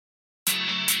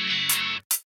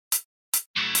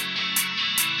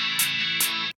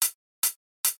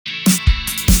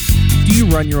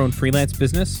you run your own freelance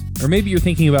business? Or maybe you're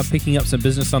thinking about picking up some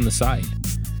business on the side?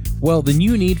 Well, then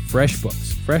you need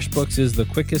FreshBooks. FreshBooks is the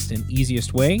quickest and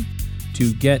easiest way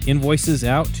to get invoices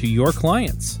out to your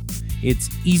clients. It's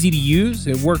easy to use.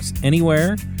 It works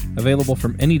anywhere, available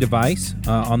from any device,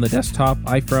 on the desktop,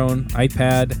 iPhone,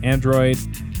 iPad, Android,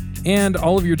 and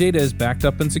all of your data is backed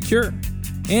up and secure.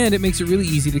 And it makes it really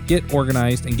easy to get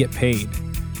organized and get paid.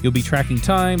 You'll be tracking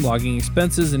time, logging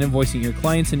expenses, and invoicing your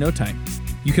clients in no time.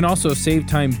 You can also save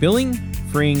time billing,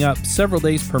 freeing up several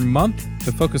days per month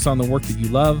to focus on the work that you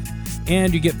love,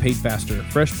 and you get paid faster.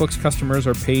 FreshBooks customers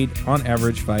are paid on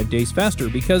average 5 days faster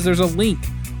because there's a link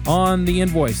on the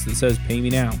invoice that says pay me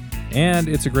now. And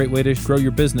it's a great way to grow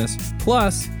your business.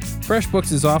 Plus,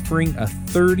 FreshBooks is offering a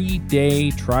 30-day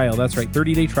trial. That's right,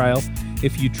 30-day trial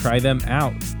if you try them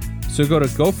out. So go to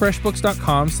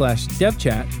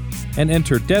gofreshbooks.com/devchat and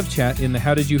enter devchat in the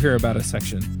How Did You Hear About Us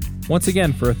section. Once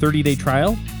again, for a 30-day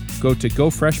trial, go to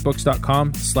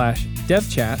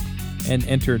gofreshbooks.com/devchat and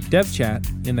enter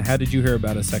devchat in the How Did You Hear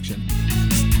About Us section.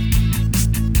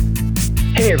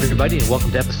 Hey everybody, and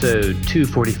welcome to episode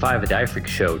 245 of the iFreak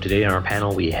Show. Today on our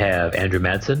panel we have Andrew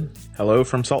Madsen. Hello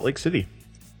from Salt Lake City.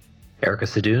 Erica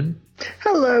Sadoun.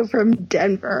 Hello from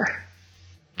Denver.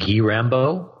 Guy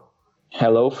Rambo.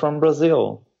 Hello from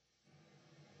Brazil.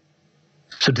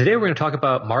 So today we're going to talk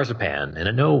about marzipan, and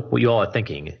I know what you all are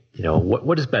thinking. You know,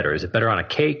 what is better? Is it better on a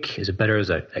cake? Is it better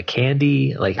as a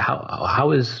candy? Like,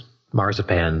 how is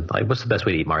marzipan, like, what's the best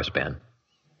way to eat marzipan?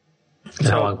 And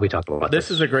how long have we talked about this?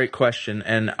 This is a great question,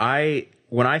 and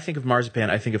when I think of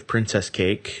marzipan, I think of princess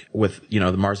cake with,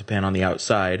 the marzipan on the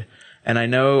outside. And I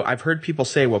know I've heard people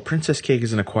say, well, princess cake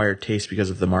is an acquired taste because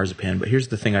of the marzipan, but here's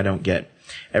the thing I don't get.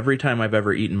 Every time I've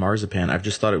ever eaten marzipan, I've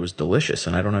just thought it was delicious,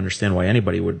 and I don't understand why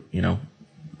anybody would,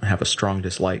 have a strong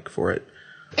dislike for it.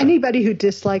 Anybody who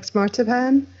dislikes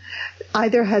marzipan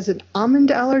either has an almond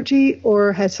allergy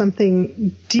or has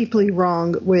something deeply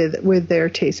wrong with their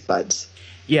taste buds.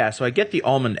 Yeah, so I get the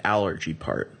almond allergy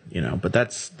part, but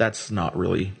that's not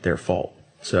really their fault.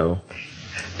 So,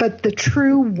 but the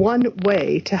true one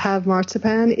way to have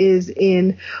marzipan is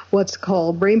in what's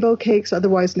called rainbow cakes,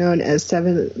 otherwise known as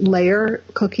 7-layer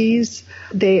cookies.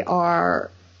 They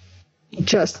are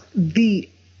just the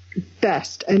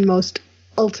best and most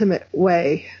ultimate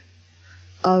way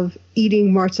of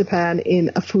eating marzipan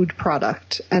in a food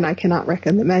product, and I cannot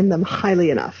recommend them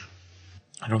highly enough.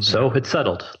 So it's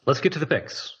settled. Let's get to the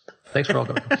picks. Thanks for all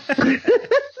coming.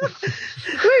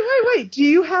 Wait. Do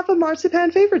you have a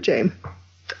marzipan favorite, James?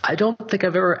 I don't think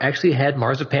I've ever actually had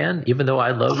marzipan, even though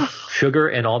I love sugar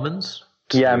and almonds.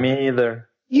 Yeah, me either.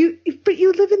 But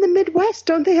you live in the Midwest.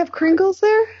 Don't they have Kringles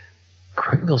there?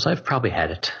 Kringles, I've probably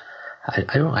had it.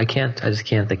 I just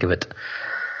can't think of it.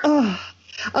 Oh,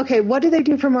 okay. What do they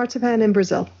do for marzipan in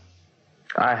Brazil?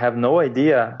 I have no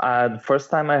idea. The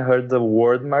first time I heard the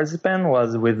word marzipan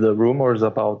was with the rumors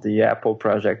about the Apple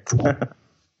project.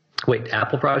 Wait,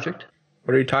 Apple project?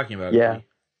 What are you talking about? Yeah.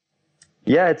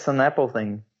 Yeah, it's an Apple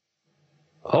thing.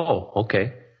 Oh,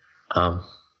 okay.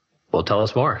 Well, tell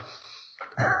us more.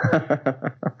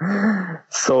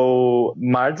 So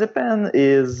marzipan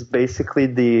is basically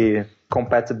the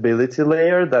compatibility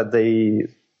layer that they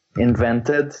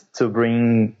invented to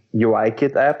bring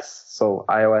UIKit apps, so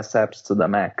iOS apps, to the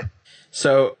Mac.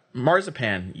 So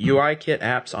marzipan, UIKit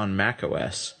apps on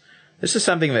macOS. This is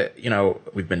something that,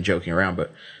 we've been joking around,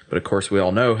 but of course we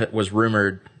all know it was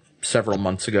rumored several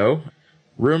months ago.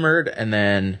 Rumored, and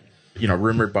then,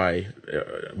 rumored by,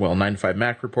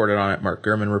 9to5Mac reported on it, Mark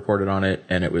Gurman reported on it,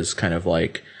 and it was kind of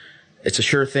like, it's a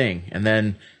sure thing. And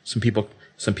then some people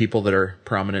that are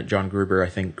prominent, John Gruber, I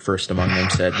think, first among them,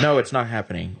 said, no, it's not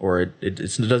happening, or it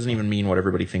doesn't even mean what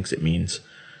everybody thinks it means.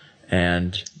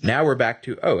 And now we're back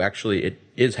to, actually, it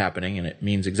is happening, and it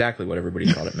means exactly what everybody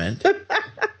thought it meant.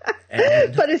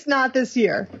 But it's not this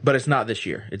year. But it's not this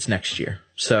year. It's next year.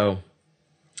 So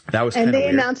that was kind of weird.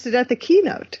 And they announced it at the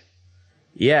keynote.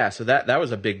 Yeah, so that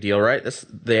was a big deal, right?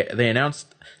 They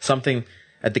announced something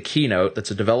at the keynote that's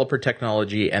a developer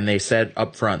technology, and they said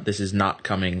up front, this is not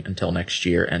coming until next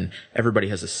year, and everybody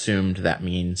has assumed that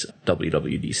means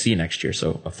WWDC next year,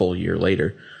 so a full year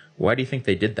later. Why do you think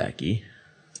they did that, Guy?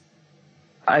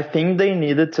 I think they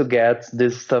needed to get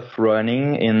this stuff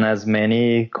running in as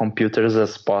many computers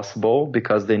as possible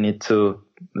because they need to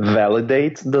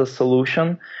validate the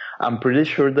solution. I'm pretty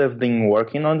sure they've been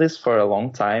working on this for a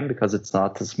long time because it's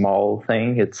not a small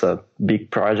thing. It's a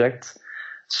big project.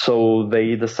 So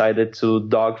they decided to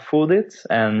dog food it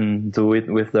and do it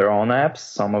with their own apps.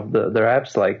 Some of their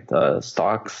apps like the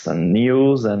Stocks and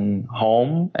News and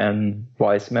Home and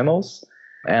Voice Memos.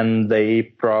 and they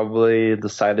probably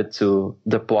decided to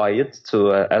deploy it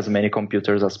to as many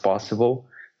computers as possible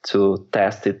to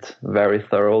test it very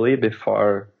thoroughly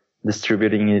before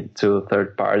distributing it to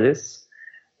third parties.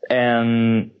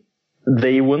 And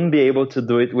they wouldn't be able to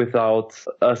do it without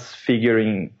us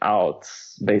figuring out,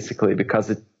 basically,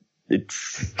 because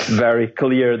it's very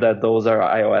clear that those are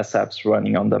iOS apps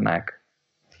running on the Mac.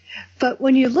 But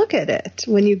when you look at it,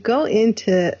 when you go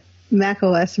into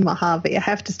macOS Mojave, I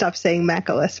have to stop saying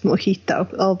macOS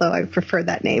Mojito, although I prefer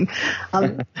that name.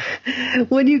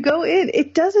 When you go in,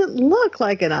 it doesn't look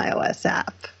like an iOS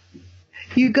app.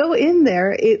 You go in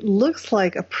there, it looks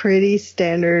like a pretty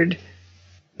standard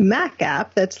Mac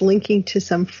app that's linking to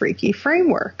some freaky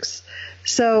frameworks.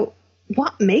 So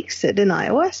what makes it an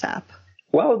iOS app?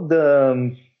 Well,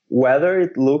 whether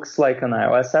it looks like an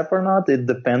iOS app or not, it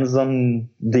depends on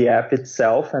the app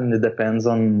itself, and it depends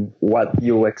on what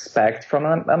you expect from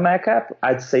a Mac app.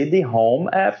 I'd say the Home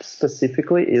app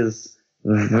specifically is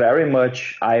very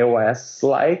much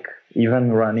iOS-like,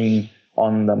 even running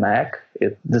on the Mac.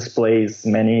 It displays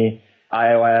many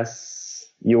iOS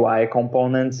UI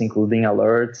components, including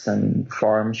alerts and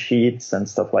form sheets and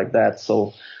stuff like that.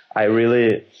 So I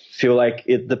really feel like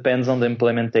it depends on the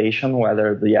implementation,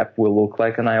 whether the app will look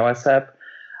like an iOS app.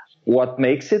 What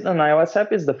makes it an iOS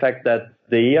app is the fact that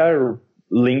they are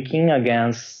linking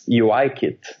against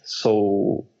UIKit.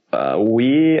 So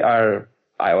we are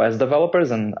iOS developers,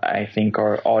 and I think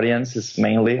our audience is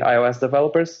mainly iOS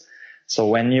developers. So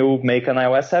when you make an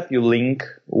iOS app, you link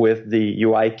with the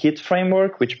UIKit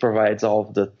framework, which provides all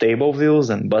of the table views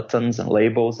and buttons and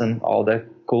labels and all that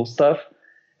cool stuff.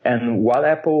 And what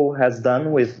Apple has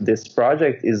done with this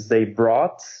project is they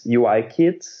brought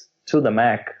UIKit to the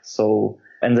Mac.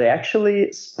 And they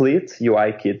actually split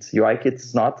UIKit. UIKit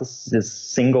is not this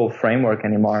single framework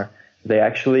anymore. They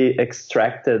actually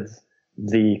extracted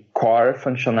the core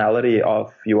functionality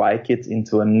of UIKit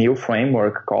into a new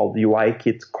framework called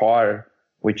UIKit Core,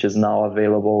 which is now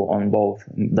available on both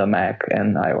the Mac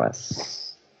and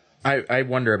iOS. I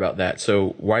wonder about that.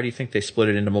 So why do you think they split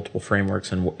it into multiple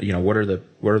frameworks, and what are the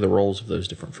roles of those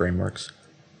different frameworks?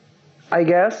 I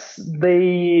guess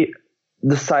they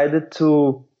decided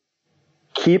to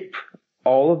keep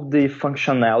all of the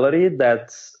functionality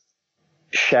that's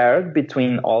shared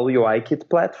between all UIKit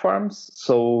platforms.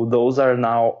 So those are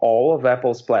now all of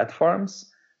Apple's platforms: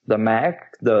 the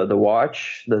Mac, the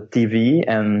Watch, the TV,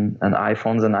 and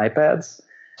iPhones and iPads.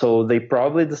 So they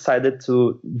probably decided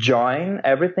to join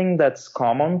everything that's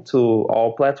common to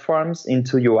all platforms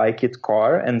into UIKit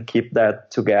Core and keep that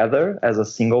together as a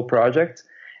single project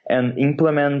and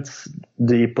implement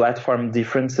the platform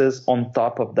differences on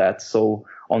top of that. So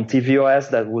on tvOS,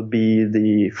 that would be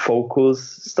the focus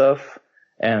stuff.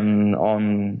 And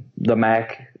on the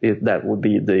Mac, that would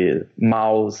be the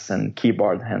mouse and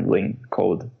keyboard handling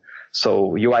code.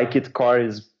 So UIKit Core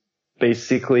is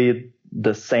basically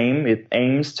the same. It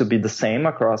aims to be the same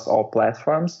across all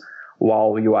platforms,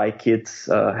 while UIKit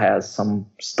has some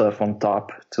stuff on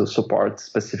top to support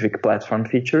specific platform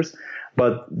features.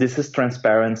 But this is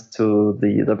transparent to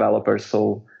the developers,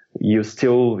 so you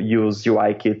still use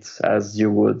UIKit as you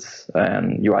would,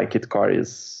 and UIKit Core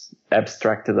is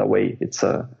abstracted away. It's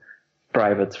a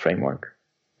private framework.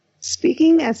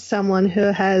 Speaking as someone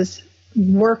who has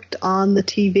worked on the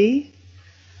TV,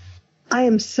 I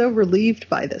am so relieved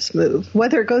by this move,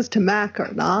 whether it goes to Mac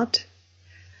or not,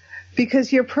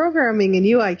 because you're programming in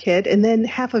UIKit and then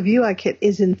half of UIKit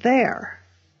isn't there.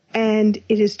 And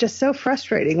it is just so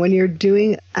frustrating when you're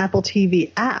doing Apple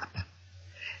TV app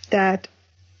that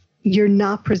you're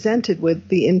not presented with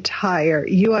the entire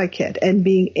UIKit, and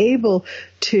being able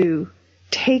to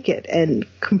take it and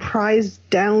comprise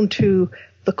down to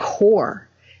the core,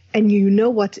 and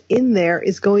what's in there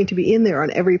is going to be in there on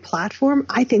every platform.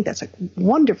 I think that's a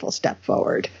wonderful step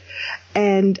forward.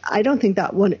 And I don't think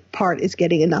that one part is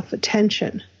getting enough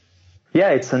attention.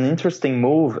 Yeah, it's an interesting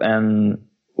move. And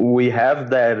we have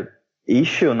that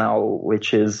issue now,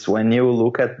 which is when you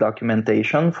look at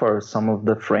documentation for some of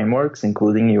the frameworks,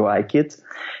 including UIKit,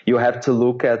 you have to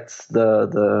look at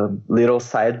the little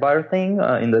sidebar thing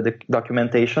in the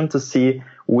documentation to see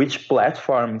which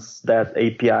platforms that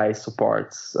API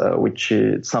supports, which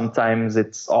sometimes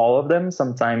it's all of them,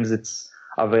 sometimes it's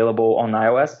available on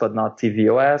iOS but not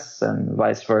tvOS, and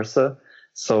vice versa.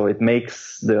 So it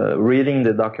makes reading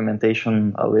the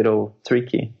documentation a little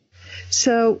tricky.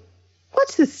 So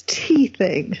what's this T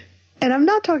thing? And I'm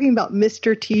not talking about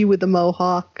Mr. T with the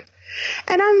mohawk.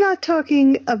 And I'm not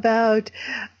talking about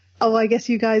Oh, I guess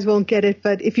you guys won't get it,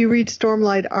 but if you read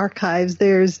Stormlight Archives,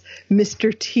 there's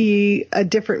Mr. T, a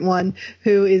different one,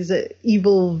 who is an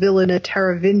evil villain, a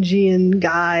Teravingian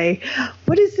guy.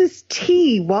 What is this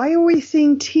T? Why are we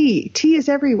seeing T? T is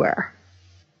everywhere.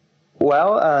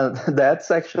 Well, that's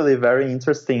actually very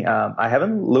interesting. I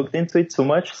haven't looked into it too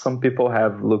much. Some people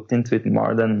have looked into it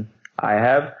more than I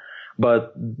have.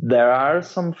 But there are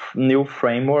some new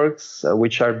frameworks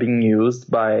which are being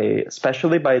used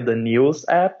especially by the news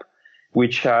app,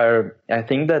 which are, I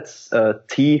think that's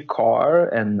T car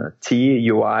and T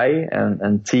UI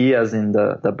and T as in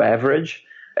the beverage.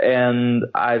 And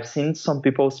I've seen some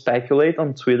people speculate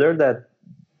on Twitter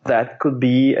that could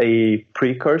be a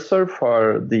precursor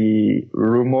for the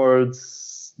rumored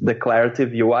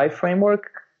declarative UI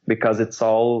framework, because it's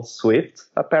all Swift,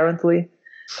 apparently.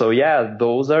 So yeah,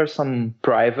 those are some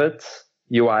private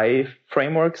UI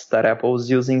frameworks that Apple is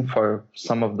using for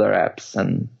some of their apps,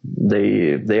 and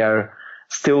they are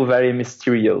still very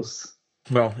mysterious.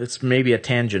 Well, it's maybe a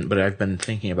tangent, but I've been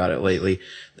thinking about it lately.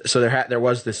 So there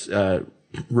was this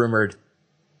rumored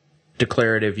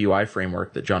declarative UI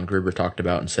framework that John Gruber talked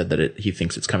about and said that he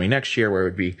thinks it's coming next year, where it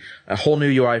would be a whole new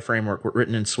UI framework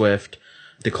written in Swift,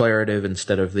 declarative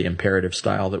instead of the imperative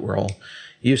style that we're all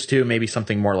used to, maybe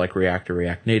something more like React or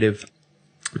React Native.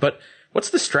 But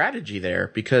what's the strategy there?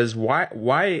 Because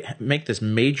why make this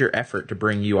major effort to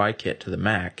bring UIKit to the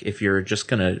Mac if you're just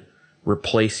going to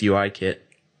replace UIKit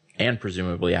and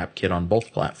presumably AppKit on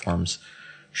both platforms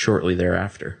shortly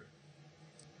thereafter?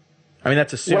 I mean,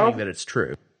 that's assuming that it's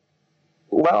true.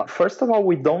 Well, first of all,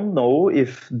 we don't know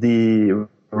if the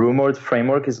rumored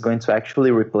framework is going to actually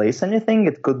replace anything.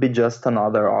 It could be just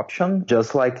another option,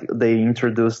 just like they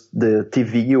introduced the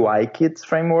TV UIKit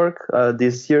framework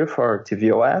this year for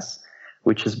tvOS,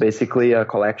 which is basically a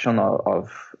collection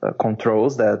of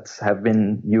controls that have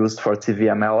been used for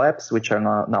TVML apps, which are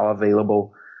now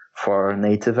available for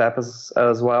native apps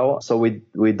as well. So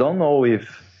we don't know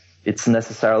if it's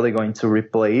necessarily going to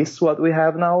replace what we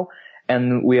have now.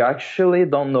 And we actually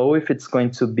don't know if it's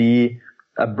going to be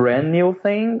a brand new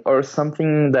thing or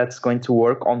something that's going to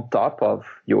work on top of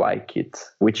UIKit,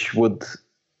 which would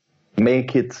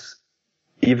make it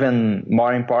even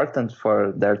more important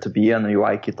for there to be an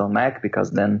UIKit on Mac,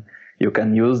 because then you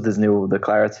can use this new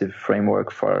declarative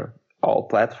framework for all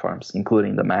platforms,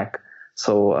 including the Mac.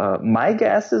 So my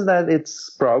guess is that it's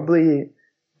probably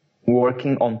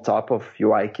working on top of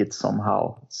UIKit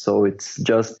somehow. So it's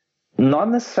just not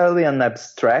necessarily an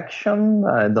abstraction.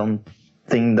 I don't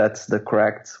think that's the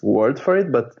correct word for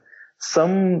it, but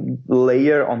some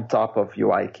layer on top of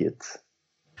UIKit.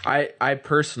 I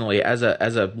personally, as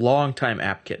a longtime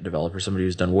AppKit developer, somebody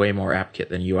who's done way more AppKit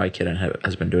than UIKit and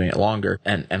has been doing it longer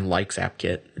and likes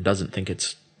AppKit, doesn't think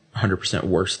it's 100%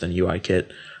 worse than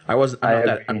UIKit.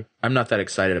 I'm not that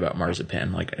excited about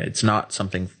Marzipan. Like, it's not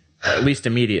something, at least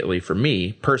immediately for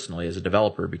me personally as a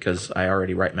developer, because I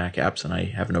already write Mac apps and I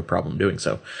have no problem doing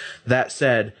so. That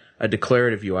said, a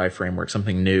declarative UI framework,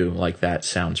 something new like that,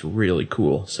 sounds really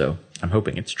cool. So I'm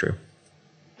hoping it's true.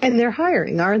 And they're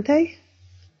hiring, aren't they?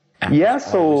 Apple's yeah,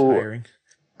 so hiring.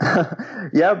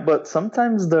 yeah, but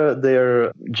sometimes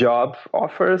their job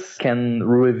offers can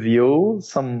reveal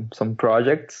some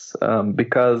projects,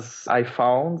 because I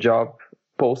found job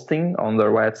posting on their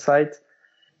website,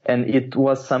 and it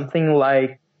was something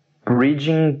like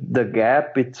bridging the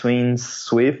gap between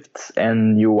Swift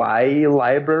and UI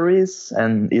libraries,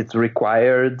 and it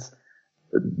required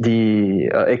the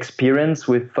experience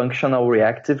with functional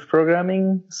reactive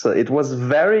programming. So it was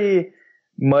very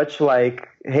much like,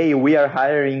 hey, we are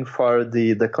hiring for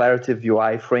the declarative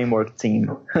UI framework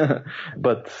team,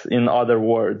 but in other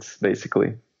words,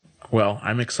 basically. Well,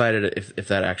 I'm excited if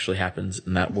that actually happens,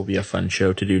 and that will be a fun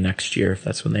show to do next year if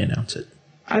that's when they announce it.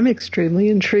 I'm extremely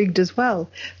intrigued as well,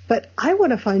 but I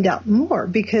want to find out more,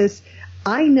 because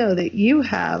I know that you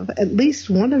have at least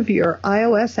one of your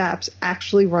iOS apps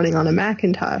actually running on a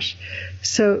Macintosh.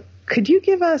 So could you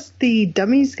give us the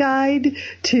dummies guide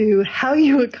to how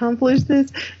you accomplished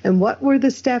this, and what were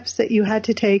the steps that you had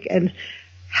to take, and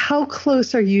how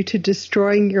close are you to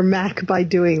destroying your Mac by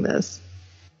doing this?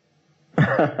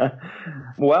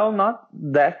 Well, not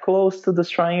that close to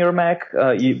destroying your Mac.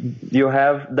 There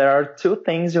are two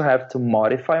things you have to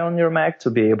modify on your Mac to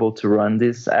be able to run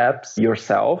these apps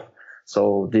yourself.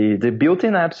 So the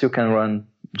built-in apps you can run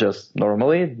just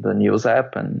normally, the News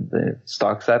app and the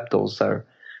Stocks app, those are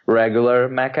regular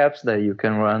Mac apps that you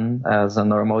can run as a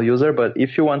normal user. But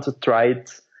if you want to try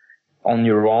it on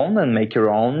your own and make your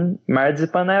own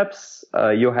Marzipan apps,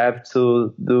 you have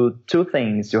to do two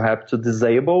things. You have to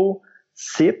disable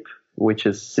SIP, which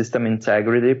is System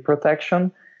Integrity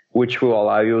Protection, which will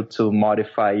allow you to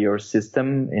modify your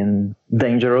system in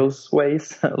dangerous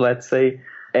ways, let's say.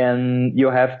 And you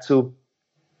have to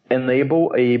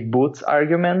enable a boot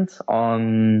argument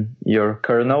on your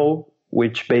kernel,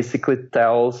 which basically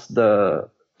tells the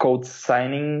code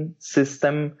signing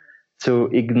system to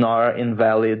ignore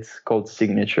invalid code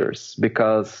signatures,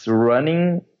 because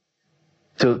running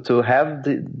to have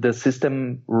the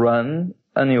system run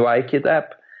an UIKit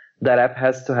app, that app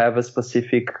has to have a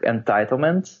specific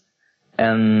entitlement,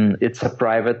 and it's a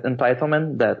private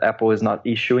entitlement that Apple is not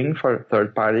issuing for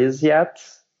third parties yet,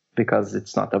 because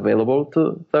it's not available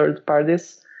to third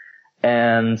parties.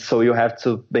 And so you have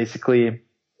to basically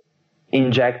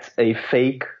inject a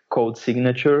fake code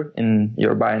signature in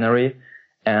your binary,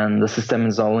 and the system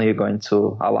is only going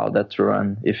to allow that to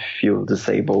run if you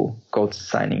disable code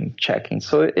signing checking.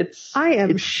 So it's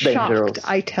shocked, dangerous.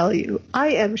 I tell you.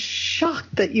 I am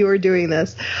shocked that you are doing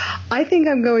this. I think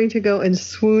I'm going to go and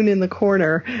swoon in the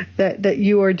corner that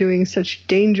you are doing such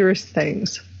dangerous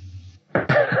things.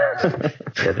 Yeah,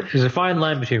 there's a fine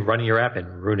line between running your app and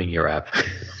ruining your app.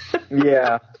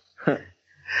 Yeah.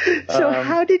 So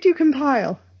how did you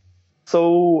compile?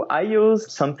 So I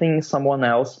used something someone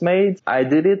else made. I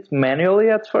did it manually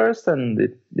at first, and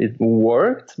it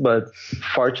worked. But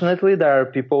fortunately, there are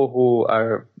people who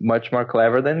are much more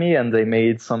clever than me, and they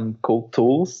made some cool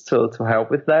tools to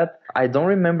help with that. I don't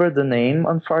remember the name,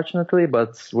 unfortunately,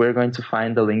 but we're going to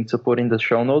find the link to put in the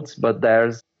show notes. But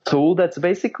there's a tool that's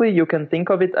basically, you can think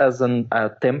of it as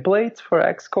a template for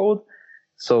Xcode.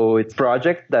 So it's a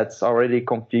project that's already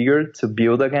configured to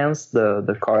build against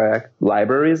the correct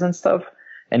libraries and stuff.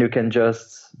 And you can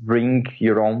just bring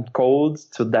your own code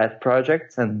to that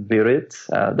project and build it.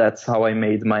 That's how I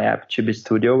made my app Chibi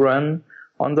Studio run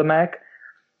on the Mac.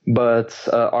 But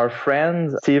our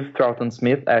friend Steve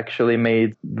Troughton-Smith actually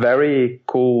made very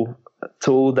cool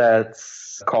tool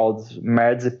that's called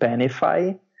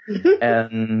Marzipanify.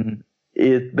 And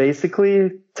it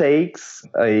basically takes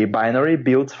a binary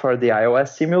built for the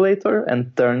iOS simulator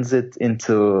and turns it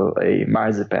into a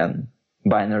Marzipan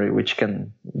binary, which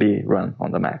can be run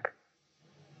on the Mac.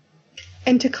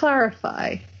 And to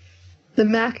clarify, the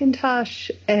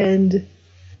Macintosh and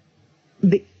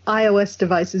the iOS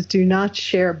devices do not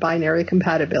share binary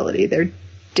compatibility. They're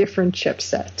different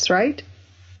chipsets, right?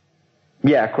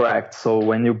 Yeah, correct. So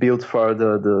when you build for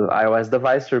the iOS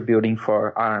device, you're building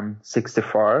for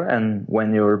ARM64, and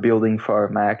when you're building for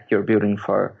Mac, you're building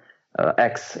for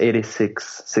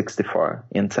x86-64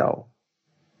 Intel.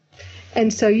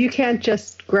 And so you can't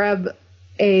just grab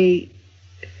a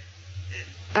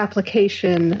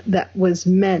application that was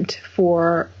meant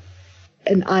for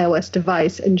an iOS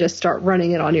device and just start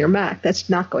running it on your Mac. That's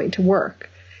not going to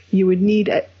work. You would need,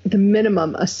 at the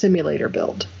minimum, a simulator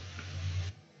build.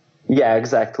 Yeah,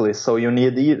 exactly. So you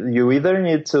either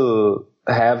need to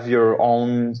have your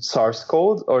own source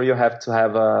code, or you have to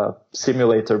have a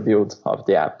simulator build of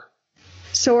the app.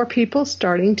 So are people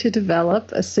starting to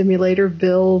develop a simulator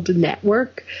build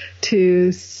network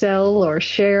to sell or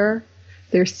share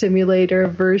their simulator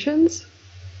versions?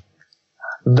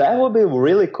 That would be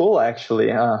really cool,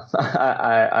 actually.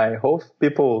 I hope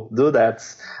people do that.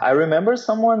 I remember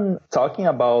someone talking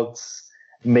about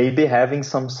maybe having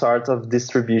some sort of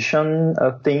distribution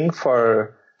thing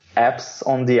for apps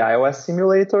on the iOS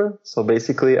simulator. So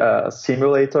basically a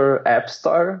simulator app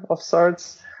store of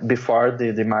sorts before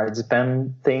the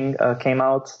Marzipan thing came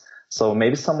out. So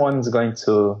maybe someone's going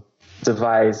to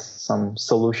devise some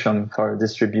solution for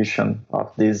distribution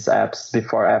of these apps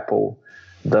before Apple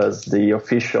does the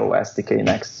official SDK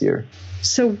next year.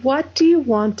 So what do you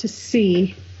want to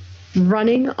see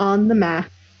running on the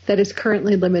Mac that is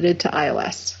currently limited to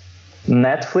iOS?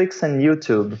 Netflix and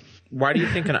YouTube. Why do you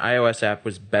think an iOS app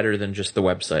was better than just the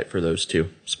website for those two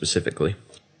specifically?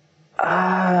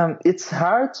 It's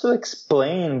hard to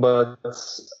explain, but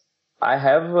I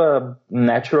have a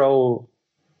natural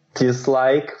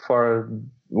dislike for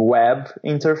web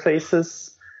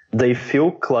interfaces. They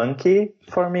feel clunky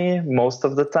for me most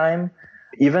of the time.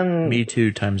 Even me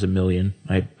too, times a million.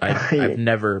 I've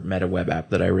never met a web app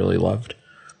that I really loved.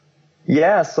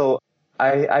 Yeah, so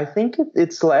I think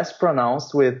it's less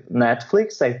pronounced with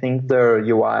Netflix. I think their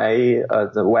UI,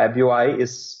 the web UI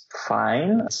is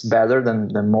fine. It's better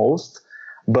than most.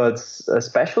 But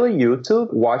especially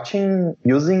YouTube,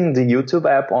 using the YouTube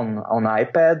app on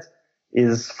iPad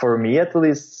is, for me at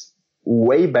least,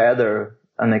 way better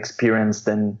an experience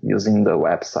than using the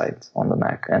website on the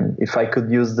Mac. And if I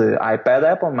could use the iPad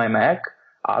app on my Mac,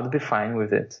 I'd be fine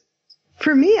with it.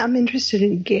 For me, I'm interested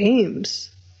in games.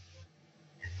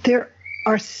 There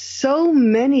are so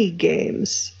many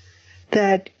games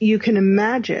that you can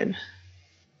imagine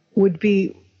would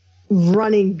be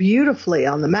running beautifully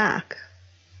on the Mac.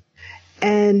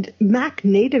 And Mac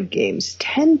native games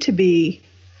tend to be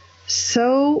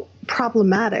so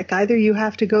problematic. Either you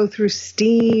have to go through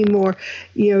Steam, or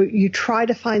you try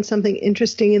to find something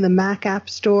interesting in the Mac App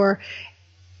Store,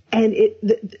 and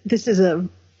this is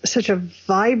such a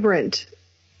vibrant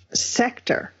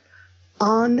sector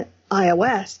on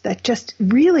iOS that just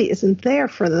really isn't there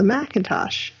for the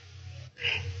Macintosh.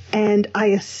 And I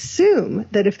assume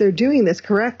that if they're doing this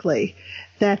correctly,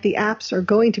 that the apps are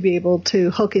going to be able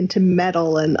to hook into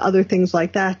Metal and other things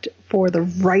like that for the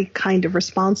right kind of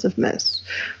responsiveness.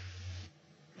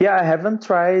 Yeah, I haven't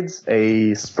tried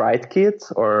a Sprite Kit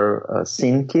or a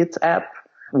Scene Kit app.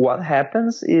 What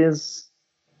happens is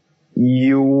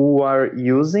you are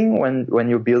using, when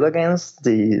you build against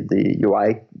the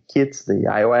UI kits, the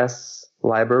iOS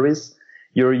libraries,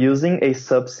 you're using a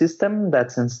subsystem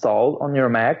that's installed on your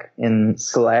Mac in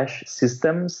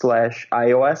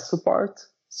 /system/iOS support.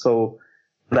 So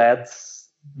that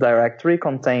directory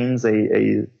contains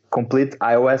a complete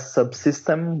iOS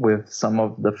subsystem with some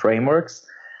of the frameworks.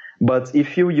 But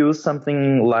if you use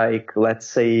something like, let's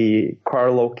say,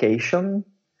 Core Location,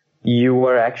 you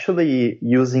are actually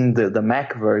using the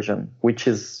Mac version, which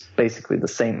is basically the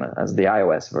same as the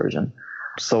iOS version.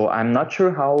 So I'm not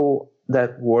sure how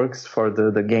that works for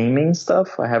the gaming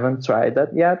stuff. I haven't tried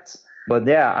that yet. But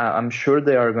yeah, I'm sure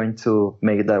they are going to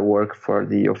make that work for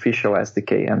the official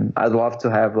SDK. And I'd love to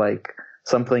have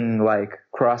something like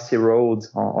Crossy Road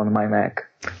on my Mac.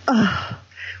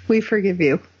 We forgive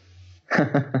you.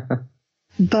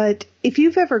 But if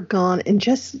you've ever gone and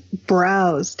just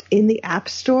browsed in the App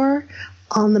Store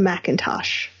on the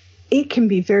Macintosh, it can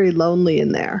be very lonely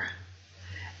in there.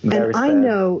 Very and I sad.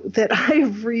 know that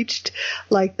I've reached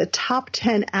the top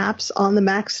 10 apps on the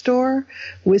Mac Store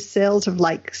with sales of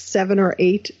 7 or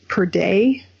 8 per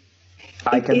day.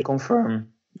 I can confirm.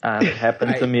 It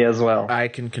happened to me as well. I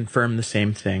can confirm the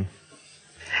same thing.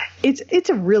 It's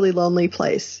a really lonely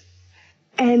place.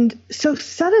 And so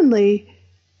suddenly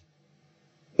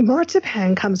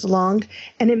Marzipan comes along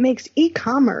and it makes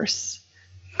e-commerce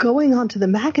going onto the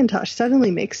Macintosh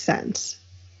suddenly makes sense.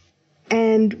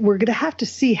 And we're going to have to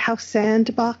see how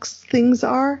sandbox things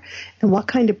are and what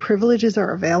kind of privileges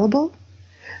are available.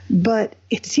 But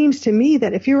it seems to me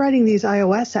that if you're writing these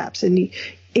iOS apps and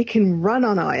it can run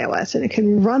on iOS and it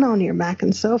can run on your Mac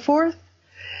and so forth,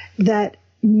 that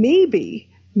maybe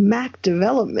Mac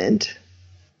development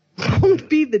won't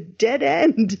be the dead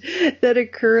end that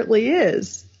it currently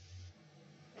is.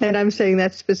 And I'm saying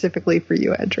that specifically for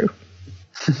you, Andrew.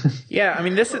 Yeah, I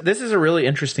mean this is a really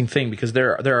interesting thing because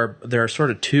there are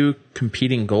sort of two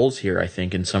competing goals here, I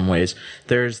think, in some ways.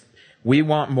 We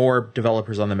want more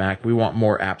developers on the Mac, we want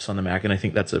more apps on the Mac, and I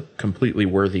think that's a completely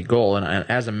worthy goal, and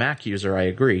as a Mac user I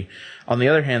agree. On the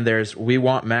other hand, we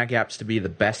want Mac apps to be the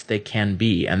best they can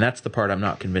be, and that's the part I'm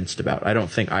not convinced about. I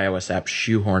don't think iOS apps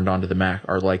shoehorned onto the Mac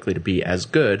are likely to be as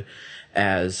good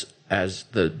as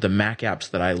the Mac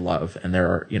apps that I love. And there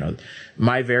are,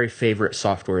 my very favorite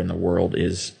software in the world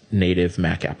is native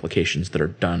Mac applications that are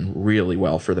done really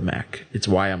well for the Mac. It's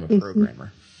why I'm a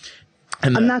programmer.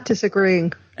 And I'm not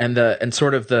disagreeing. And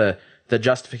sort of the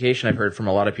justification I've heard from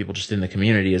a lot of people just in the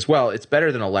community is, well, it's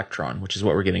better than Electron, which is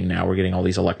what we're getting now. We're getting all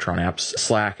these Electron apps,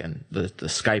 Slack and the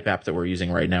Skype app that we're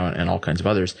using right now, and all kinds of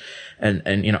others. And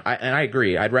I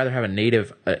agree. I'd rather have a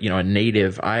native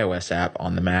iOS app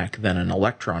on the Mac than an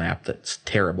Electron app that's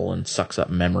terrible and sucks up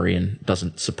memory and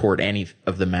doesn't support any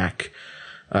of the Mac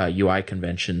UI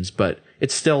conventions. But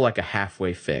it's still like a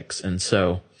halfway fix. And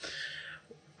so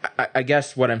I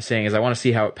guess what I'm saying is I want to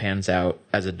see how it pans out.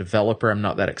 As a developer, I'm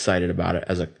not that excited about it.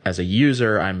 As a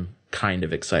user, I'm kind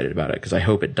of excited about it because I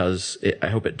hope it does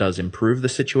improve the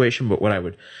situation. But what I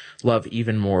would love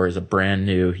even more is a brand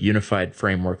new unified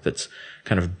framework that's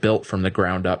kind of built from the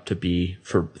ground up to be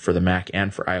for the Mac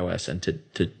and for iOS, and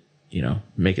to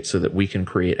make it so that we can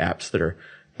create apps that are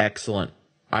excellent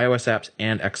iOS apps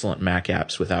and excellent Mac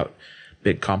apps without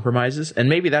big compromises. And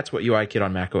maybe that's what UIKit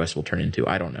on macOS will turn into.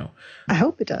 I don't know. I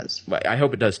hope it does. I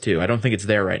hope it does too. I don't think it's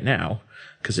there right now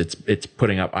because it's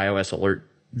putting up iOS alert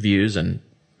views and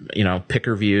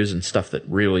picker views and stuff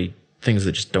things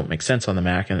that just don't make sense on the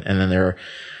Mac. And then there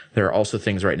are also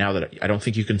things right now that I don't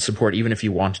think you can support even if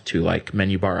you wanted to, like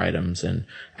menu bar items and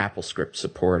AppleScript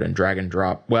support and drag and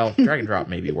drop. Well, drag and drop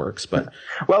maybe works, but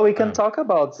well, we can talk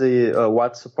about the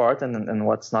what's support and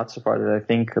what's not supported. I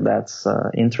think that's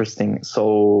interesting.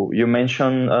 So you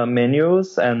mentioned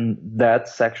menus, and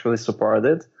that's actually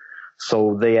supported.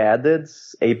 So they added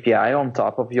API on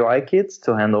top of UIKit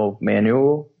to handle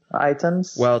menu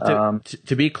items. Well,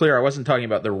 to be clear, I wasn't talking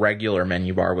about the regular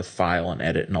menu bar with file and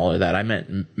edit and all of that. I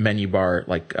meant menu bar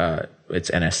like it's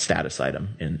NS status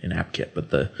item in AppKit,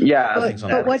 but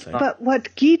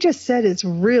what Guy just said is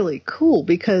really cool,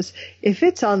 because if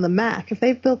it's on the Mac, if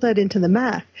they've built that into the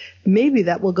Mac, maybe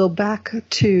that will go back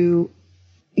to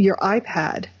your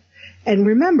iPad. And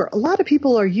remember, a lot of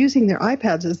people are using their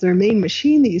iPads as their main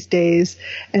machine these days,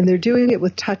 and they're doing it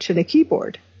with touch and a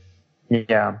keyboard.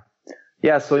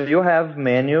 Yeah, so you have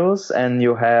menus and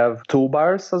you have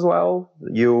toolbars as well.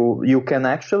 You can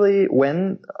actually,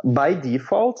 when by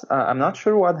default, I'm not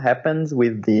sure what happens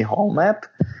with the Home app,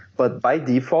 but by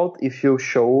default, if you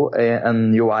show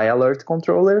an UI alert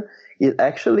controller, it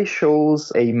actually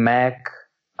shows a Mac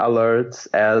alert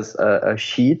as a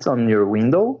sheet on your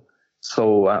window.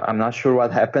 So I'm not sure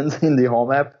what happens in the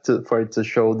Home app for it to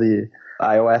show the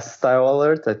iOS style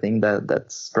alert. I think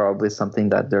that's probably something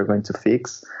that they're going to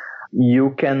fix.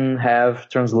 You can have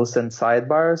translucent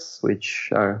sidebars, which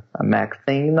are a Mac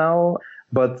thing now.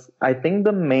 But I think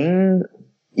the main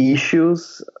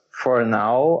issues for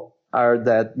now are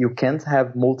that you can't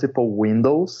have multiple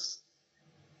windows.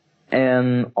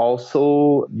 And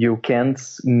also you can't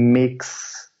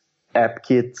mix app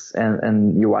kits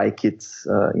and UI kits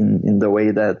in the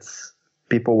way that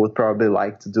people would probably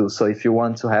like to do. So if you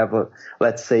want to have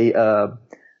let's say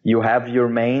you have your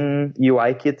main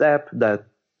UI kit app that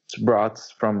brought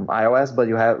from iOS, but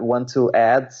you want to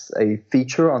add a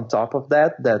feature on top of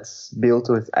that's built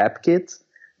with AppKit.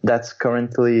 That's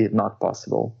currently not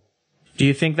possible. Do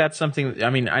you think that's something? I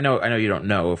mean, I know you don't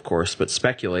know, of course, but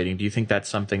speculating, do you think that's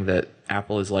something that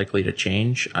Apple is likely to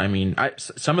change? I mean,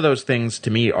 some of those things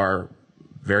to me are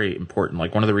very important.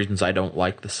 Like, one of the reasons I don't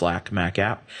like the Slack Mac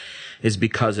app is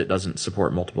because it doesn't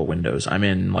support multiple windows. I'm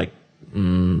in like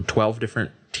 12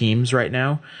 different teams right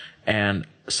now, and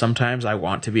sometimes I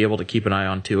want to be able to keep an eye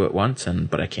on 2 at once,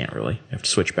 but I can't really. I have to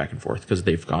switch back and forth because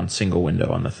they've gone single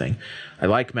window on the thing. I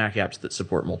like Mac apps that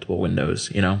support multiple windows,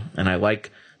 and I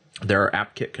like there are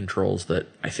AppKit controls that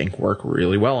I think work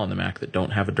really well on the Mac that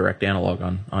don't have a direct analog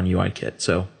on UIKit.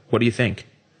 So what do you think?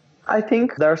 I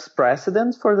think there's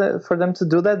precedent for them to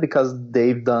do that because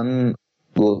they've done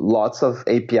lots of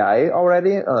API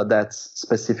already that's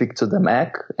specific to the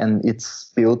Mac, and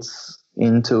it's built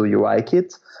into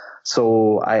UIKit.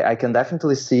 So I can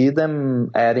definitely see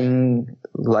them adding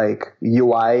like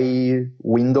UI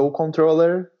window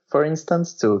controller, for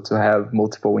instance, to have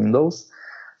multiple windows.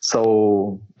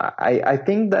 So I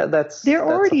think that's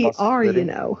already are,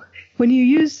 when you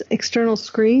use external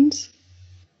screens,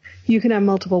 you can have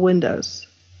multiple windows.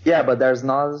 Yeah, but there's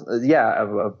not. Yeah,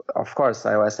 of course,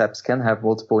 iOS apps can have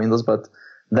multiple windows, but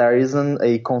there isn't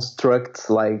a construct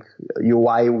like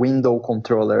UI window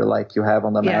controller like you have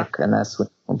on the Mac and S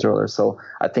controller. So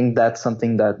I think that's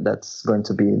something that's going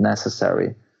to be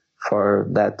necessary for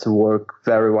that to work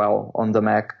very well on the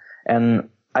Mac. And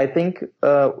I think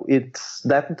it's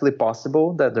definitely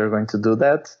possible that they're going to do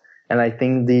that. And I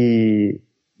think the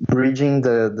bridging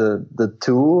the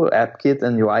two, AppKit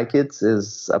and UIKit,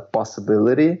 is a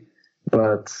possibility.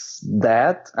 But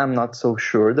that I'm not so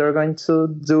sure they're going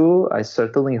to do. I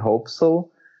certainly hope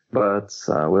so, but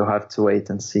we'll have to wait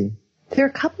and see. There are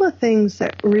a couple of things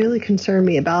that really concern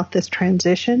me about this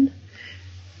transition.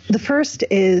 The first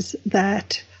is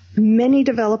that many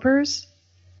developers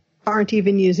aren't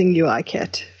even using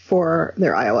UIKit for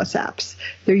their iOS apps.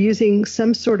 They're using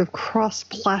some sort of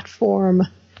cross-platform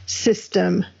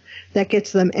system that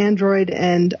gets them Android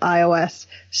and iOS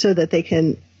so that they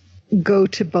can go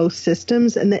to both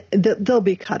systems, and they'll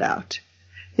be cut out.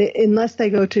 Unless they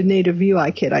go to native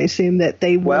UIKit, I assume that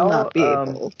they will not be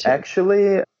able to.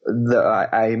 Actually,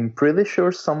 I'm pretty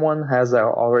sure someone has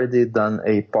already done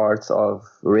a part of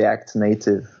React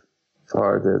Native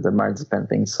for the Marzipan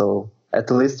thing. So at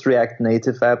least React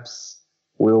Native apps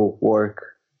will work.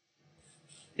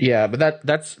 Yeah, but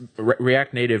that's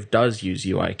React Native does use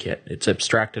UIKit. It's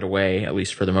abstracted away, at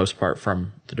least for the most part,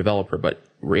 from the developer, but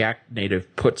React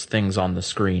Native puts things on the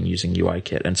screen using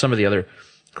UIKit. And some of the other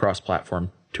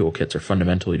cross-platform toolkits are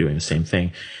fundamentally doing the same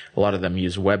thing. A lot of them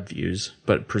use web views,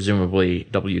 but presumably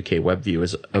WK Web View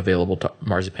is available to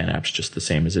Marzipan apps just the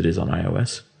same as it is on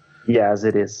iOS. Yes,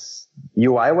 it is.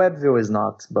 UI Web View is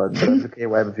not, but WK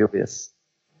Web View is.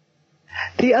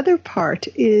 The other part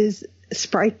is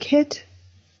SpriteKit,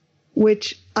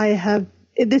 which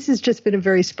this has just been a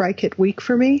very SpriteKit week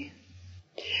for me.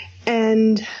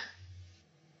 And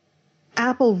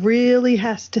Apple really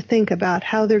has to think about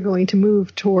how they're going to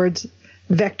move towards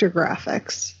vector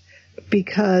graphics,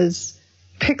 because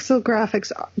pixel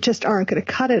graphics just aren't going to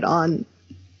cut it on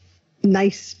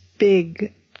nice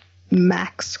big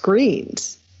Mac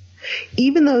screens.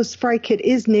 even though SpriteKit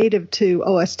is native to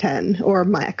OS 10 or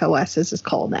Mac OS as it's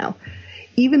called now,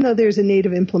 even though there's a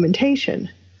native implementation,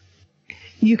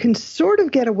 you can sort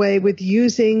of get away with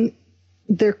using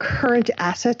their current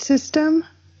asset system,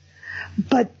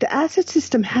 but the asset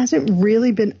system hasn't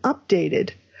really been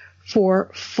updated for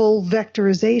full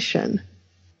vectorization.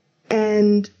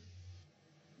 And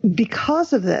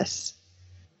because of this,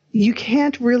 you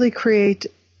can't really create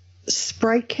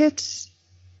sprite kits.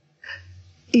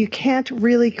 You can't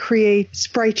really create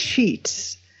sprite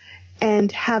sheets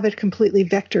and have it completely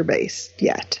vector-based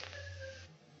yet.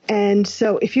 And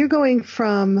so if you're going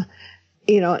from,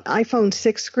 an iPhone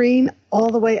 6 screen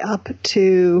all the way up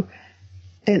to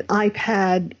an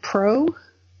iPad Pro,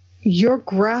 your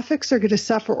graphics are going to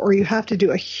suffer, or you have to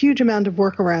do a huge amount of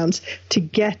workarounds to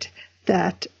get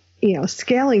that,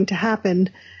 scaling to happen,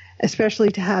 especially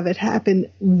to have it happen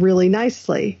really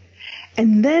nicely.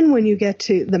 And then when you get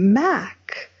to the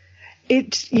Mac,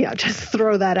 just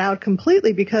throw that out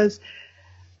completely, because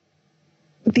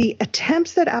the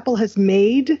attempts that Apple has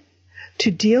made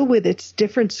to deal with its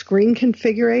different screen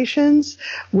configurations,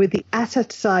 with the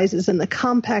asset sizes and the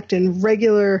compact and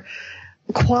regular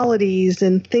qualities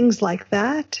and things like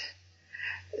that,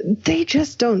 they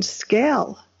just don't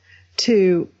scale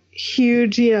to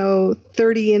huge,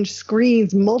 30-inch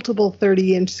screens, multiple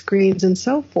 30-inch screens, and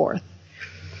so forth.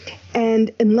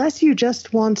 And unless you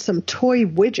just want some toy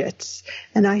widgets,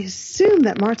 and I assume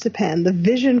that Marzipan, the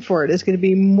vision for it is going to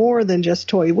be more than just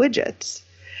toy widgets,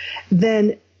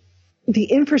 then the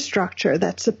infrastructure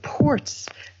that supports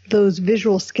those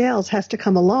visual scales has to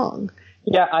come along.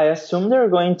 Yeah, I assume they're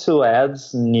going to add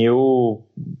new,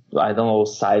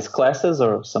 size classes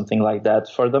or something like that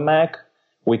for the Mac.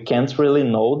 We can't really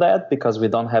know that because we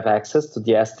don't have access to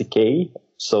the SDK.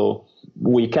 So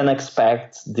we can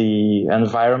expect the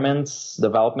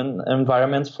development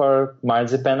environment for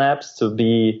Marzipan apps to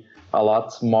be a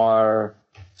lot more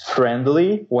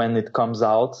friendly when it comes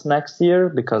out next year,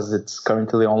 because it's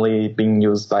currently only being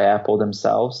used by Apple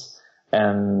themselves.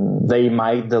 And they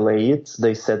might delay it.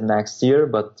 They said next year,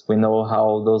 but we know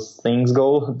how those things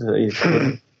go. It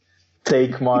could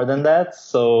take more than that.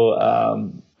 So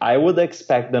I would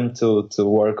expect them to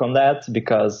work on that,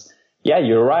 because, yeah,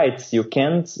 you're right. You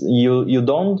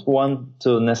don't want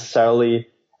to necessarily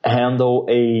handle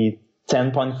a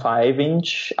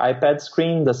 10.5-inch iPad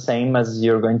screen the same as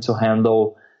you're going to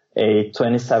handle a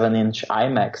 27-inch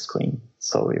iMac screen.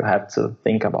 So you have to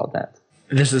think about that.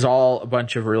 This is all a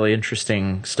bunch of really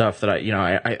interesting stuff that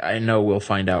I know we'll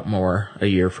find out more a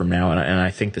year from now, and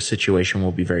I think the situation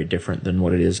will be very different than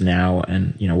what it is now,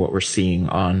 and what we're seeing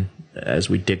as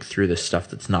we dig through this stuff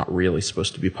that's not really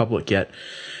supposed to be public yet.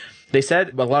 They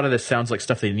said a lot of this sounds like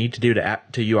stuff they need to do to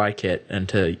UIKit and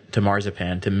to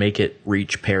Marzipan to make it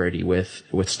reach parity with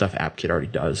stuff AppKit already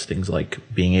does. Things like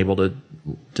being able to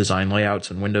design layouts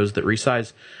and windows that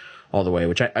resize all the way,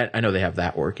 which I know they have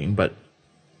that working,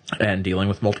 and dealing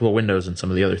with multiple windows and some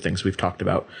of the other things we've talked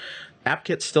about.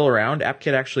 AppKit's still around.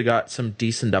 AppKit actually got some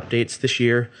decent updates this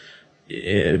year.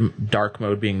 Dark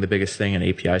mode being the biggest thing, and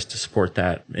APIs to support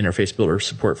that. Interface builder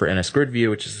support for NS Grid View,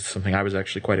 which is something I was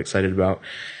actually quite excited about.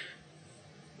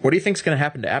 What do you think is going to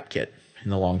happen to AppKit in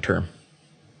the long term?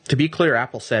 To be clear,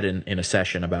 Apple said in a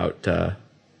session about,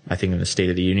 I think in the State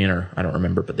of the Union, or I don't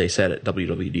remember, but they said at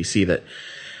WWDC that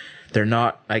they're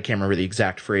not, I can't remember the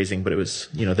exact phrasing, but it was,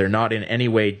 they're not in any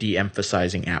way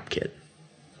de-emphasizing AppKit.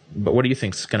 But what do you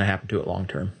think is going to happen to it long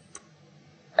term?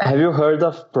 Have you heard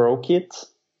of ProKit?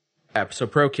 So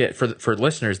ProKit, for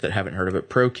listeners that haven't heard of it,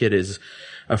 ProKit is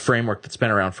a framework that's been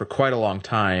around for quite a long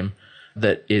time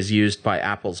that is used by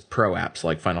Apple's Pro apps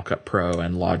like Final Cut Pro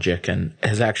and Logic, and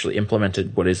has actually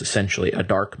implemented what is essentially a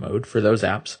dark mode for those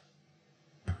apps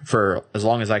for as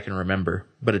long as I can remember.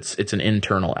 But it's an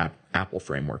internal Apple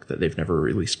framework that they've never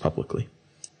released publicly.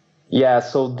 Yeah,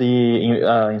 so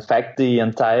in fact, the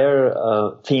entire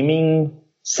theming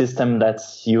system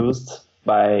that's used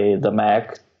by the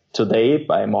Mac today,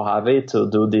 by Mojave, to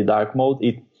do the dark mode,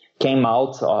 it came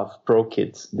out of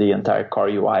ProKit. The entire Core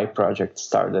UI project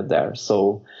started there.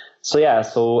 So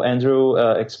Andrew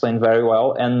explained very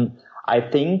well, and I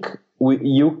think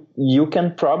you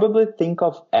can probably think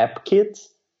of AppKit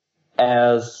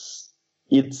as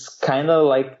it's kind of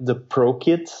like the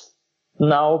ProKit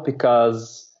now,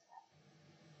 because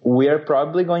we are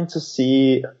probably going to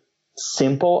see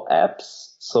simple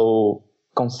apps, so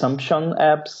consumption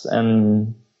apps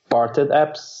and parted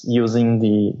apps using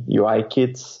the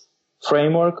UIKit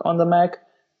framework on the Mac,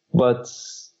 but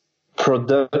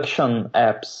production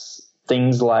apps,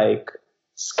 things like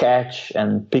Sketch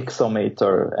and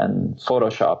Pixelmator and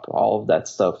Photoshop, all of that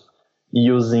stuff,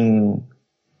 using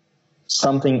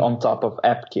something on top of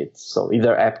AppKit. So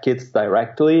either AppKit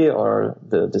directly or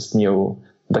this new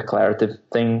declarative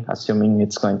thing, assuming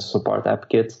it's going to support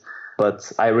AppKit.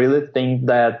 But I really think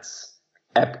that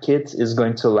AppKit is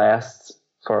going to last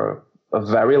for a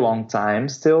very long time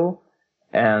still.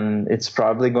 And it's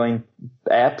probably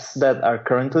apps that are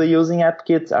currently using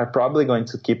AppKit are probably going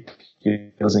to keep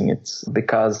using it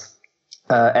because,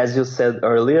 as you said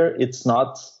earlier, it's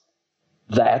not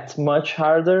that much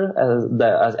harder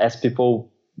as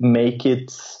people make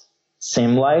it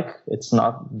seem like. It's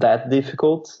not that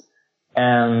difficult.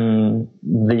 And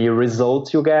the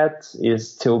result you get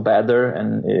is still better,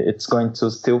 and it's going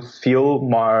to still feel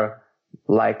more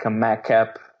like a Mac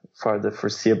app for the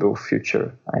foreseeable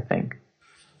future, I think.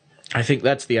 I think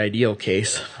that's the ideal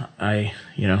case. I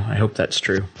hope that's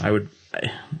true.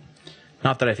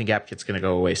 Not that I think AppKit's going to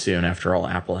go away soon. After all,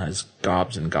 Apple has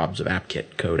gobs and gobs of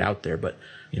AppKit code out there. But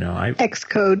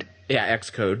Xcode. Yeah,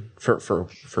 Xcode for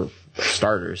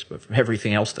starters, but for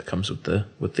everything else that comes with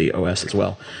the OS as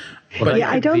well. But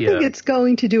yeah, I don't think it's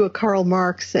going to do a Karl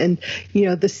Marx and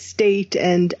the state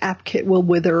and AppKit will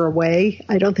wither away.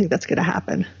 I don't think that's going to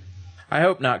happen. I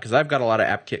hope not, because I've got a lot of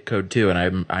AppKit code too,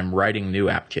 and I'm writing new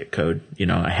AppKit code.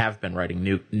 I have been writing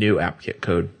new AppKit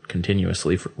code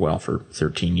continuously for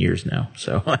 13 years now.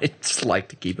 So I just like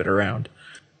to keep it around.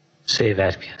 Save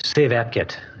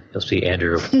AppKit. You'll see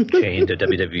Andrew chained to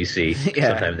WWC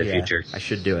sometime in the future. I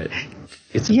should do it.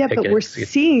 But we're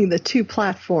seeing the two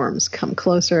platforms come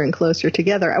closer and closer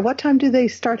together. At what time do they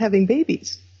start having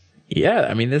babies? Yeah,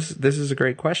 I mean this is a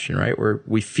great question, right? Where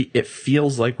it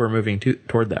feels like we're moving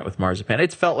toward that with Marzipan.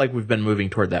 It's felt like we've been moving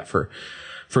toward that for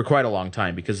quite a long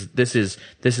time, because this is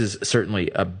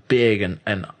certainly a big and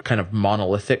kind of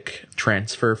monolithic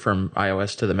transfer from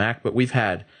iOS to the Mac, but we've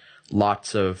had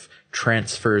lots of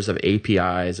transfers of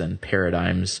APIs and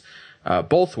paradigms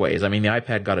both ways. I mean, the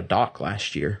iPad got a dock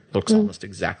last year. Looks almost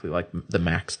exactly like the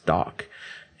Mac's dock.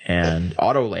 And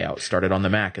auto layout started on the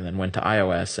Mac and then went to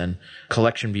iOS, and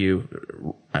collection view,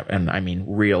 and I mean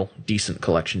real decent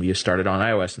collection view, started on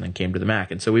iOS and then came to the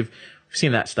Mac. And so we've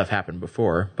seen that stuff happen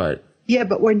before, but... Yeah,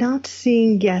 but we're not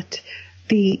seeing yet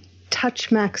the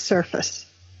Touch Mac Surface.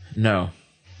 No.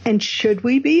 And should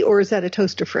we be, or is that a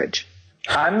toaster fridge?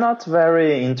 I'm not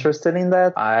very interested in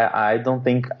that. I don't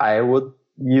think I would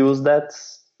use that,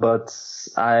 but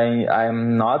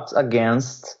I'm not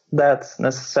against that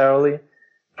necessarily.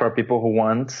 For people who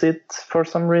want it for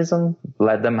some reason,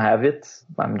 let them have it.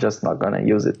 I'm just not going to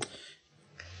use it.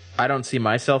 I don't see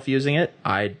myself using it.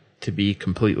 To be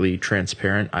completely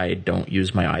transparent, I don't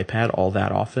use my iPad all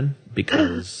that often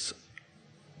because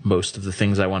most of the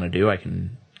things I want to do,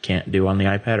 can't do on the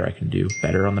iPad, or I can do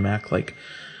better on the Mac, like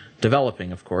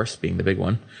developing, of course, being the big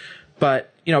one.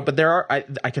 But, but there are,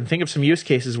 I can think of some use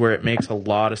cases where it makes a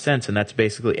lot of sense, and that's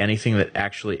basically anything that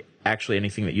actually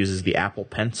anything that uses the Apple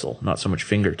Pencil, not so much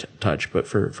finger touch, but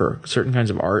for certain kinds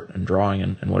of art and drawing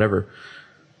and whatever.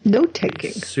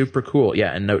 Note-taking. Super cool.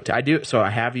 Yeah, and I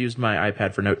have used my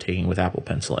iPad for note-taking with Apple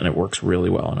Pencil, and it works really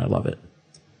well, and I love it.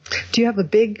 Do you have a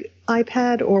big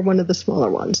iPad or one of the smaller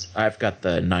ones? I've got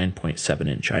the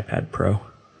 9.7-inch iPad Pro.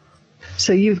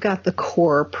 So you've got the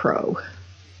Core Pro.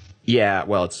 Yeah,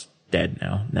 well, it's dead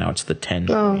now. Now it's the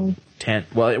 10. Oh. 10.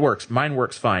 Well, it works. Mine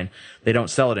works fine. They don't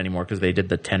sell it anymore because they did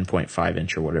the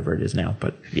 10.5-inch or whatever it is now.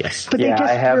 But yes. But they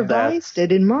just revised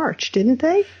it in March, didn't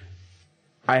they?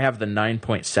 I have the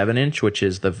 9.7-inch, which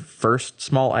is the first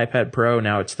small iPad Pro.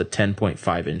 Now it's the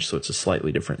 10.5-inch, so it's a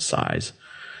slightly different size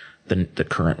than the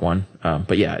current one.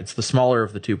 But yeah, it's the smaller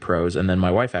of the two Pros. And then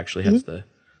my wife actually has the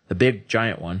big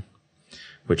giant one,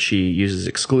 which she uses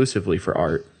exclusively for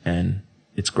art, and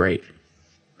it's great.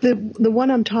 The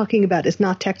one I'm talking about is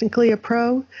not technically a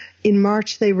Pro. In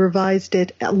March, they revised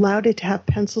it, allowed it to have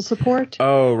pencil support.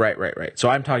 Oh, right. So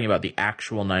I'm talking about the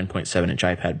actual 9.7-inch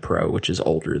iPad Pro, which is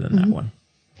older than that one.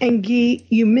 And Guy,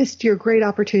 you missed your great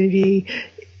opportunity.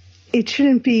 It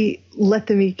shouldn't be let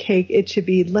them eat cake. It should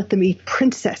be let them eat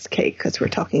princess cake, because we're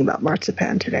talking about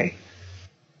marzipan today.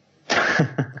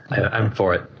 I'm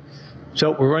for it.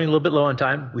 So we're running a little bit low on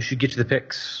time. We should get to the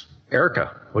picks.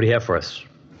 Erica, what do you have for us?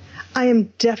 I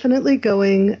am definitely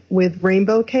going with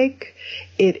rainbow cake.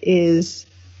 It is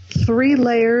 3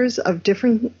 layers of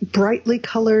different brightly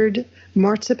colored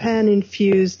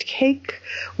marzipan-infused cake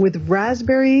with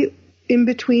raspberry in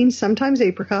between, sometimes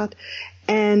apricot,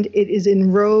 and it is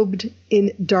enrobed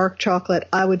in dark chocolate.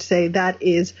 I would say that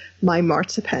is my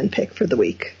marzipan pick for the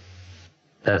week.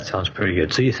 That sounds pretty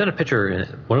good. So you sent a picture,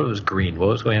 one of it was green. What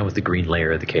was going on with the green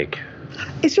layer of the cake?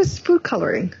 It's just food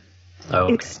coloring. Oh,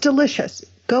 okay. It's delicious.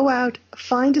 Go out,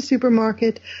 find a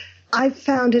supermarket. I've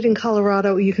found it in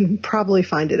Colorado. You can probably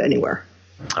find it anywhere.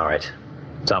 All right.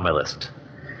 It's on my list.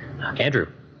 Andrew,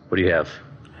 what do you have?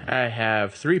 I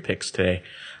have 3 picks today.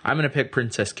 I'm going to pick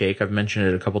Princess Cake. I've mentioned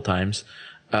it a couple times.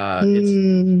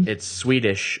 It's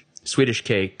Swedish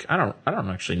cake. I don't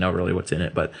actually know really what's in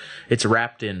it, but it's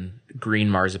wrapped in green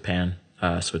marzipan.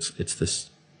 So it's this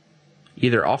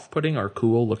either off-putting or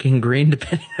cool-looking green,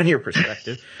 depending on your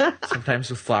perspective. Sometimes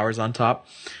with flowers on top.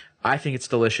 I think it's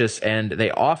delicious, and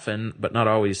they often, but not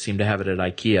always, seem to have it at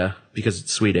IKEA because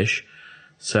it's Swedish.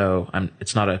 So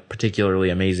it's not a particularly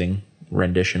amazing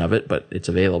rendition of it, but it's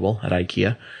available at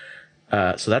IKEA.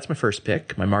 So that's my first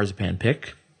pick, my marzipan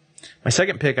pick. My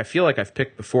second pick, I feel like I've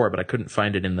picked before, but I couldn't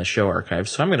find it in the show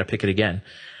archives, so I'm going to pick it again.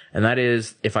 And that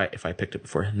is, if I picked it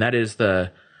before, and that is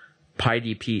the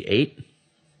PIDP 8,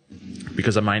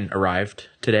 because mine arrived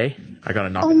today. I got a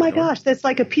knock. Oh my gosh, that's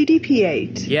like a PDP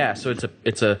 8. Yeah, so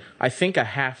it's a I think a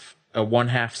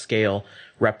 1/2 scale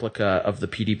replica of the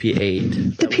PDP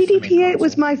 8. The PDP 8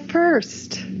 was my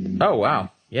first. Oh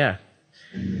wow, yeah.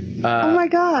 Oh my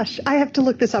gosh, I have to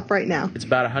look this up right now. It's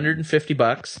about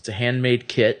 $150. It's a handmade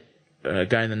kit. A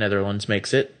guy in the Netherlands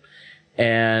makes it,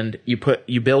 and you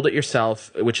build it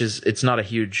yourself. It's not a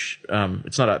huge,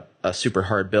 it's not a super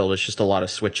hard build. It's just a lot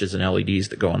of switches and LEDs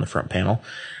that go on the front panel,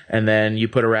 and then you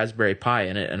put a Raspberry Pi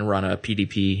in it and run a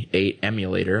PDP 8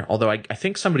 emulator. Although I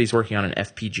think somebody's working on an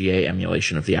FPGA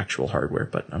emulation of the actual hardware,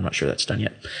 but I'm not sure that's done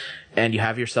yet. And you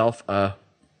have yourself a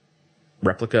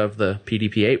replica of the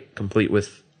PDP 8, complete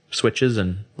with switches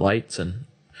and lights and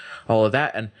all of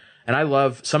that. And I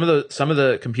love some of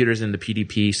the computers in the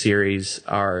PDP series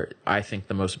are, I think,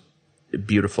 the most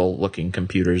beautiful looking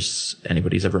computers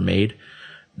anybody's ever made.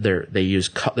 They're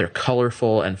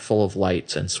colorful and full of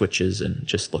lights and switches and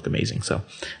just look amazing. So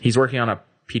he's working on a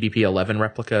PDP 11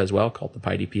 replica as well called the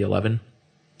PIDP 11.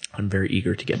 I'm very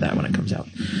eager to get that when it comes out.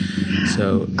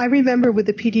 So I remember with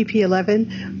the PDP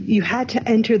 11, you had to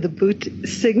enter the boot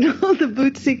signal, the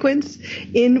boot sequence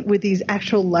in with these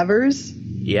actual levers.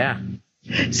 Yeah.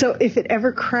 So if it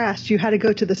ever crashed, you had to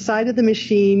go to the side of the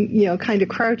machine, kind of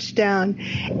crouch down,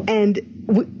 and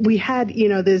we had,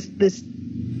 this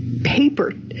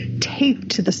paper taped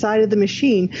to the side of the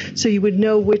machine so you would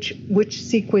know which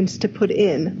sequence to put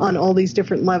in on all these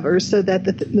different levers so that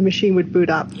the machine would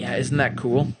boot up. Yeah, isn't that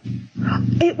cool?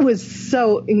 It was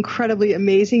so incredibly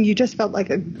amazing. You just felt like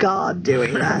a god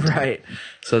doing that. Right.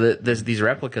 So these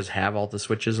replicas have all the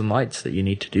switches and lights that you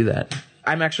need to do that.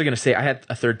 I'm actually going to say I had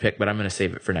a third pick, but I'm going to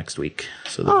save it for next week.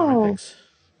 So those are my picks.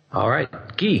 All right.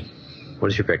 Guy, what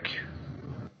is your pick?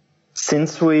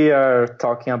 Since we are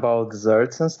talking about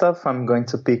desserts and stuff, I'm going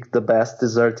to pick the best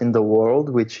dessert in the world,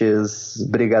 which is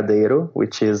brigadeiro,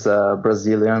 which is a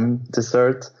Brazilian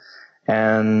dessert.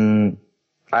 And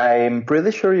I'm pretty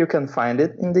sure you can find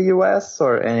it in the US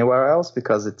or anywhere else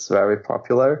because it's very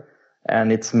popular.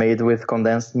 And it's made with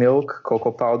condensed milk,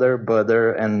 cocoa powder,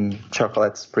 butter, and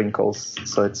chocolate sprinkles.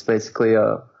 So it's basically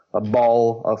a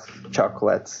ball of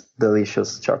chocolate,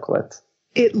 delicious chocolate.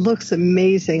 It looks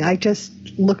amazing. I just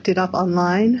looked it up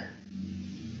online.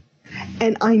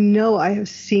 And I know I have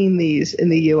seen these in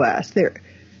the U.S.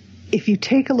 If you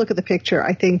take a look at the picture,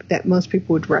 I think that most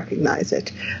people would recognize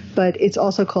it. But it's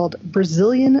also called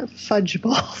Brazilian fudge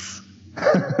balls.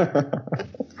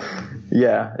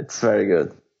 Yeah, it's very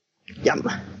good. Yum.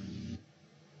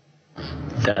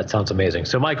 That sounds amazing.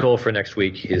 So my goal for next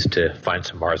week is to find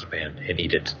some marzipan and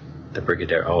eat it. The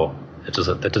brigadeiro. Oh, that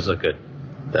does look good.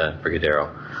 The brigadeiro.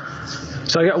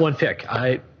 So I got one pick.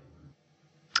 For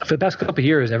the past couple of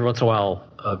years, every once in a while,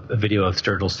 a video of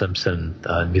Sturgill Simpson,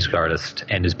 a music artist,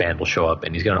 and his band will show up,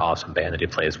 and he's got an awesome band that he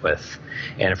plays with.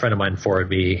 And a friend of mine forwarded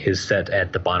me his set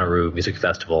at the Bonnaroo Music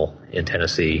Festival in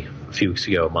Tennessee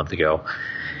a month ago.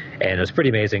 And it was pretty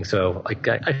amazing, so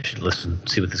I should listen,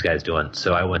 see what this guy's doing.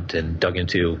 So I went and dug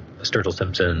into Sturgill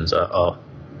Simpson's,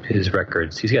 his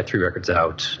records. He's got 3 records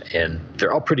out, and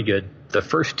they're all pretty good. The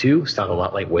first 2 sound a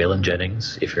lot like Waylon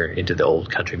Jennings, if you're into the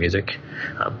old country music,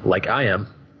 like I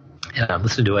am. And I'm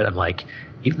listening to it, I'm like,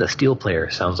 even the steel player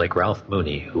sounds like Ralph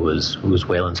Mooney, who was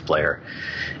Waylon's player.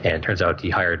 And it turns out he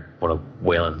hired one of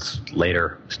Waylon's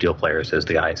later steel players as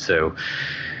the guy. So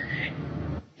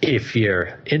if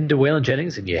you're into Waylon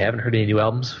Jennings and you haven't heard any new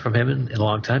albums from him in a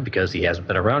long time because he hasn't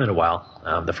been around in a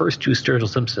while, the first 2 Sturgill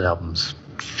Simpson albums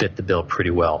fit the bill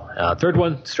pretty well. Third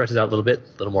one stretches out a little bit,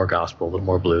 a little more gospel, a little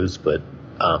more blues, but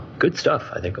good stuff,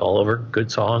 I think, all over.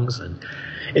 Good songs. And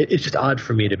it's just odd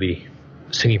for me to be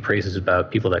singing praises about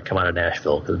people that come out of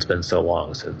Nashville because it's been so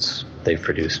long since they've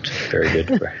produced very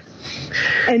good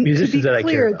and musicians to be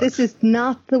clear, this is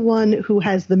not the one who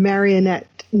has the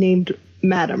marionette named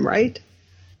Madam, right?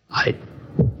 I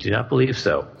do not believe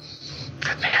so.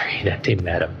 Marionette named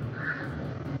Madam.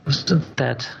 Wasn't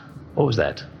that What was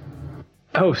that?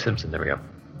 Oh, Simpson. There we go.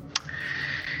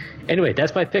 Anyway,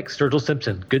 that's my pick, Sturgill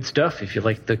Simpson. Good stuff if you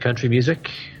like the country music.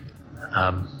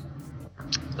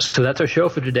 So that's our show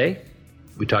for today.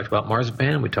 We talked about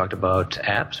marzipan. We talked about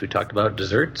apps. We talked about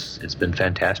desserts. It's been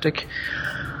fantastic.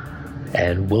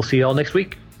 And we'll see you all next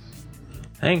week.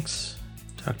 Thanks.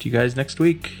 Talk to you guys next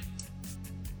week.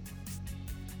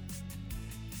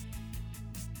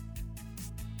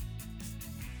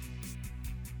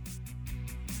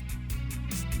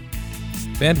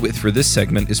 Bandwidth for this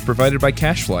segment is provided by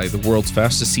CacheFly, the world's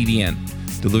fastest CDN.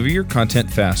 Deliver your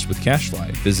content fast with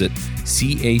CacheFly. Visit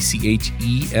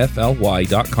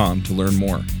CACHEFLY.com to learn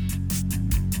more.